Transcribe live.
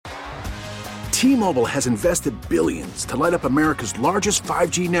T-Mobile has invested billions to light up America's largest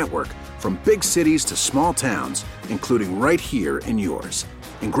 5G network, from big cities to small towns, including right here in yours.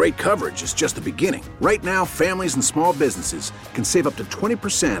 And great coverage is just the beginning. Right now, families and small businesses can save up to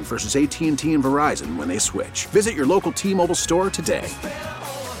 20% versus AT&T and Verizon when they switch. Visit your local T-Mobile store today.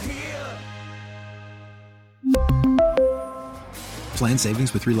 Plan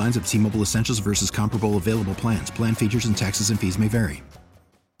savings with 3 lines of T-Mobile Essentials versus comparable available plans. Plan features and taxes and fees may vary.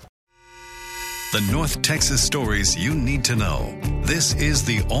 The North Texas stories you need to know. This is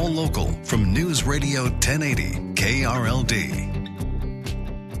the All Local from News Radio 1080 KRLD.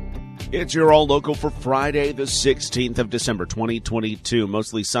 It's your All Local for Friday, the 16th of December, 2022.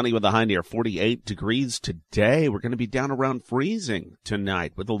 Mostly sunny with a high near 48 degrees today. We're going to be down around freezing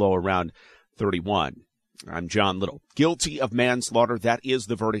tonight with a low around 31. I'm John Little. Guilty of manslaughter. That is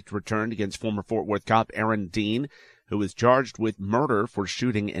the verdict returned against former Fort Worth cop Aaron Dean, who is charged with murder for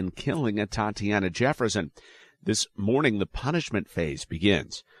shooting and killing a Tatiana Jefferson. This morning, the punishment phase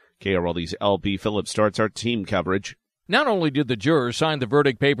begins. KRLD's LB Phillips starts our team coverage. Not only did the jurors sign the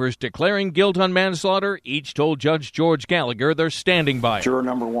verdict papers declaring guilt on manslaughter, each told Judge George Gallagher they're standing by it. Juror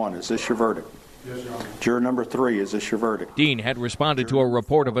number 1, is this your verdict? Yes, Your Honor. Juror number 3, is this your verdict? Dean had responded to a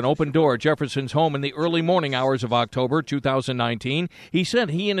report of an open door at Jefferson's home in the early morning hours of October 2019. He said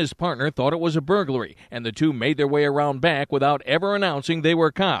he and his partner thought it was a burglary, and the two made their way around back without ever announcing they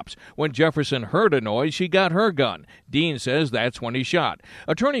were cops. When Jefferson heard a noise, she got her gun. Dean says that's when he shot.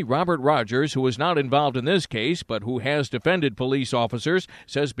 Attorney Robert Rogers, who was not involved in this case but who has defended police officers,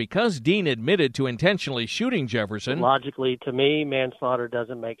 says because Dean admitted to intentionally shooting Jefferson, logically, to me, manslaughter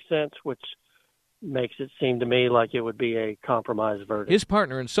doesn't make sense, which makes it seem to me like it would be a compromise verdict. His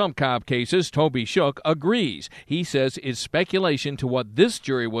partner in some cop cases, Toby Shook, agrees. He says it's speculation to what this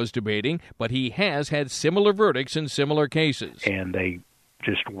jury was debating, but he has had similar verdicts in similar cases. And they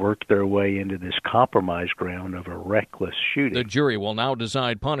just worked their way into this compromise ground of a reckless shooting. The jury will now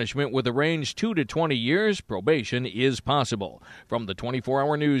decide punishment with a range 2 to 20 years. Probation is possible. From the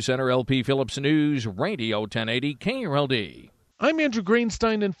 24-hour News Center, LP Phillips News, Radio 1080 KRLD. I'm Andrew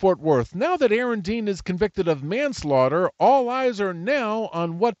Greenstein in Fort Worth. Now that Aaron Dean is convicted of manslaughter, all eyes are now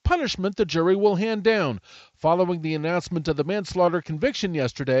on what punishment the jury will hand down. Following the announcement of the manslaughter conviction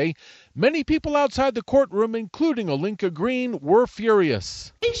yesterday, many people outside the courtroom, including Olinka Green, were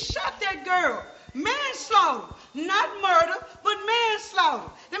furious. He shot that girl. Manslaughter. Not murder, but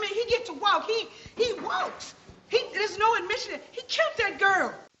manslaughter. I mean, he gets to walk. He walks. There's no admission. He killed that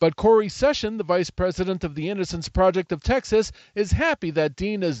girl. But Corey Session, the vice president of the Innocence Project of Texas, is happy that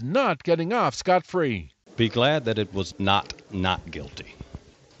Dean is not getting off scot-free. Be glad that it was not guilty.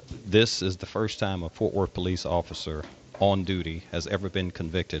 This is the first time a Fort Worth police officer on duty has ever been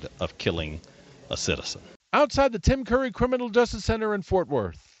convicted of killing a citizen. Outside the Tim Curry Criminal Justice Center in Fort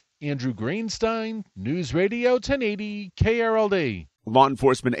Worth, Andrew Greenstein, News Radio 1080 KRLD. Law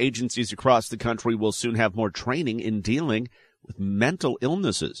enforcement agencies across the country will soon have more training in dealing with mental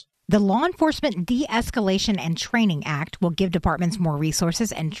illnesses. The Law Enforcement De-Escalation and Training Act will give departments more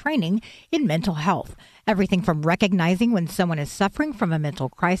resources and training in mental health. Everything from recognizing when someone is suffering from a mental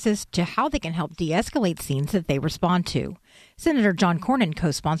crisis to how they can help de-escalate scenes that they respond to. Senator John Cornyn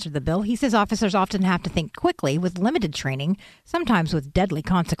co-sponsored the bill. He says officers often have to think quickly with limited training, sometimes with deadly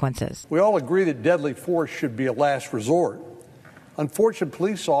consequences. We all agree that deadly force should be a last resort. Unfortunately,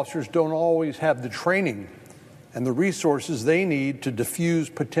 police officers don't always have the training and the resources they need to diffuse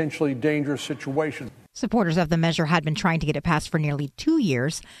potentially dangerous situations. Supporters of the measure had been trying to get it passed for nearly 2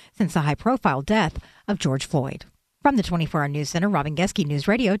 years since the high-profile death of George Floyd. From the 24-hour News Center, Robin Geske, News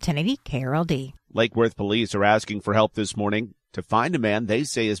Radio 1080 KRLD. Lake Worth police are asking for help this morning to find a man they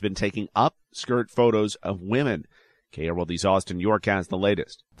say has been taking upskirt photos of women. KRLD's Austin York has the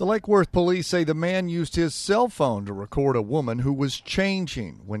latest. The Lake Worth police say the man used his cell phone to record a woman who was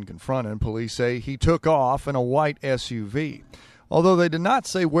changing. When confronted, police say he took off in a white SUV. Although they did not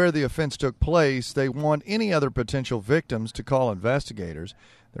say where the offense took place, they want any other potential victims to call investigators.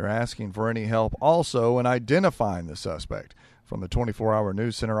 They're asking for any help also in identifying the suspect. From the 24-hour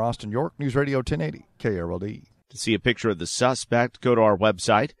News Center, Austin York, News Radio 1080 KRLD. To see a picture of the suspect, go to our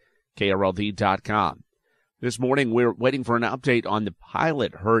website, krld.com. This morning, we're waiting for an update on the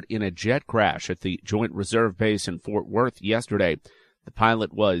pilot hurt in a jet crash at the Joint Reserve Base in Fort Worth yesterday. The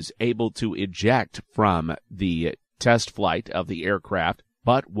pilot was able to eject from the test flight of the aircraft,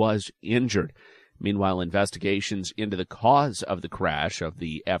 but was injured. Meanwhile, investigations into the cause of the crash of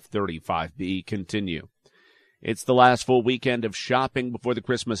the F-35B continue. It's the last full weekend of shopping before the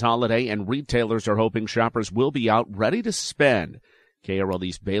Christmas holiday, and retailers are hoping shoppers will be out ready to spend.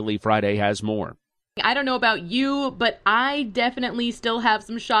 KRLD's Bailey Friday has more. I don't know about you, but I definitely still have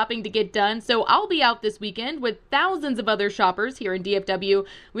some shopping to get done, so I'll be out this weekend with thousands of other shoppers here in DFW.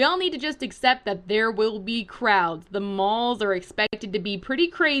 We all need to just accept that there will be crowds. The malls are expected to be pretty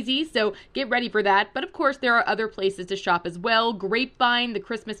crazy, so get ready for that. But of course, there are other places to shop as well. Grapevine, the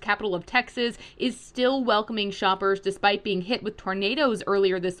Christmas capital of Texas, is still welcoming shoppers despite being hit with tornadoes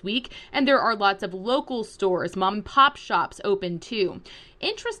earlier this week, and there are lots of local stores, mom and pop shops open too.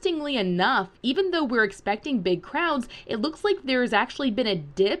 Interestingly enough, even though we're expecting big crowds, it looks like there's actually been a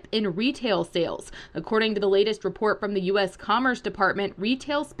dip in retail sales. According to the latest report from the U.S. Commerce Department,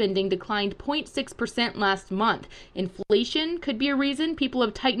 retail spending declined 0.6% last month. Inflation could be a reason people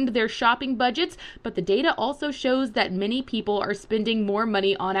have tightened their shopping budgets, but the data also shows that many people are spending more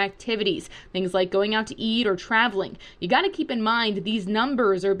money on activities, things like going out to eat or traveling. You got to keep in mind these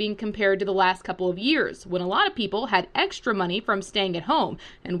numbers are being compared to the last couple of years, when a lot of people had extra money from staying at home,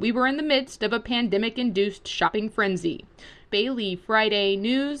 and we were in the midst of a pandemic-induced shopping frenzy. Bailey, Friday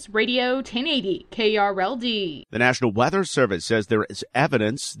News Radio 1080 KRLD. The National Weather Service says there is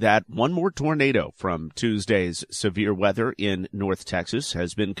evidence that one more tornado from Tuesday's severe weather in North Texas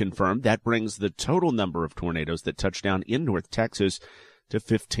has been confirmed. That brings the total number of tornadoes that touched down in North Texas to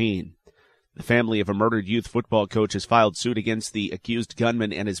 15. The family of a murdered youth football coach has filed suit against the accused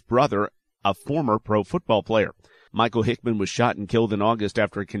gunman and his brother, a former pro football player. Michael Hickman was shot and killed in August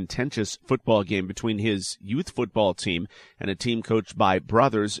after a contentious football game between his youth football team and a team coached by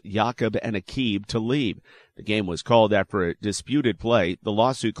brothers Jakob and Aqib Talib. The game was called after a disputed play. The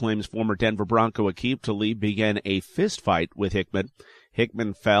lawsuit claims former Denver Bronco Aqib Talib began a fist fight with Hickman.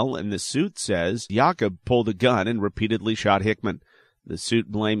 Hickman fell, and the suit says Jakob pulled a gun and repeatedly shot Hickman. The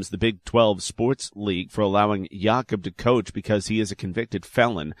suit blames the Big 12 Sports League for allowing Jakob to coach because he is a convicted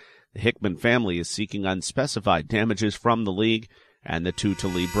felon. The Hickman family is seeking unspecified damages from the league and the two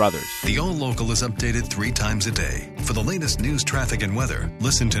Talib brothers. The All Local is updated 3 times a day. For the latest news, traffic, and weather,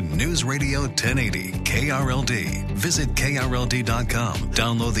 listen to News Radio 1080 KRLD. Visit KRLD.com,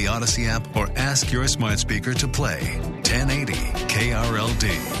 download the Odyssey app, or ask your smart speaker to play 1080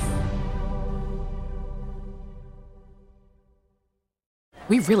 KRLD.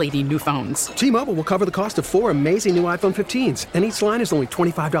 We really need new phones. T-Mobile will cover the cost of 4 amazing new iPhone 15s, and each line is only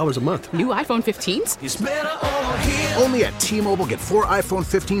 $25 a month. New iPhone 15s? It's better over here. Only at T-Mobile, get 4 iPhone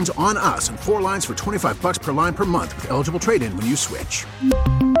 15s on us and 4 lines for $25 per line per month with eligible trade-in when you switch.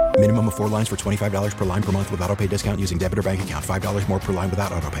 Minimum of 4 lines for $25 per line per month with auto-pay discount using debit or bank account. $5 more per line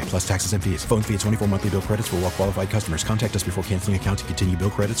without auto-pay, plus taxes and fees. Phone fee at 24 monthly bill credits for well-qualified customers. Contact us before canceling account to continue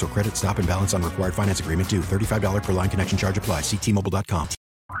bill credits or credit stop and balance on required finance agreement due. $35 per line connection charge applies. See T-Mobile.com.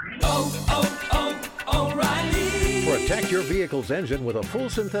 O'Reilly. Protect your vehicle's engine with a full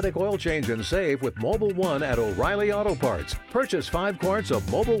synthetic oil change and save with Mobil 1 at O'Reilly Auto Parts. Purchase 5 quarts of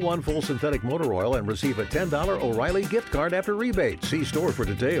Mobil 1 full synthetic motor oil and receive a $10 O'Reilly gift card after rebate. See store for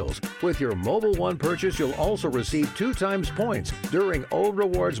details. With your Mobil 1 purchase, you'll also receive 2 times points during O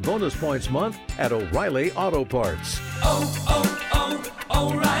Rewards Bonus Points Month at O'Reilly Auto Parts.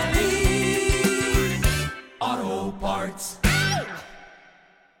 O'Reilly Auto Parts.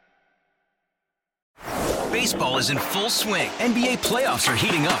 Baseball is in full swing. NBA playoffs are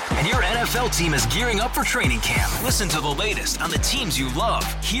heating up, and your NFL team is gearing up for training camp. Listen to the latest on the teams you love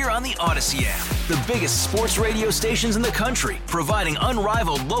here on the Odyssey app. The biggest sports radio stations in the country, providing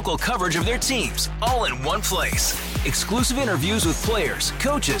unrivaled local coverage of their teams, all in one place. Exclusive interviews with players,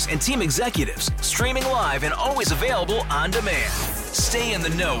 coaches, and team executives, streaming live and always available on demand. Stay in the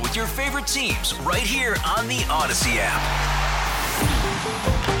know with your favorite teams right here on the Odyssey app.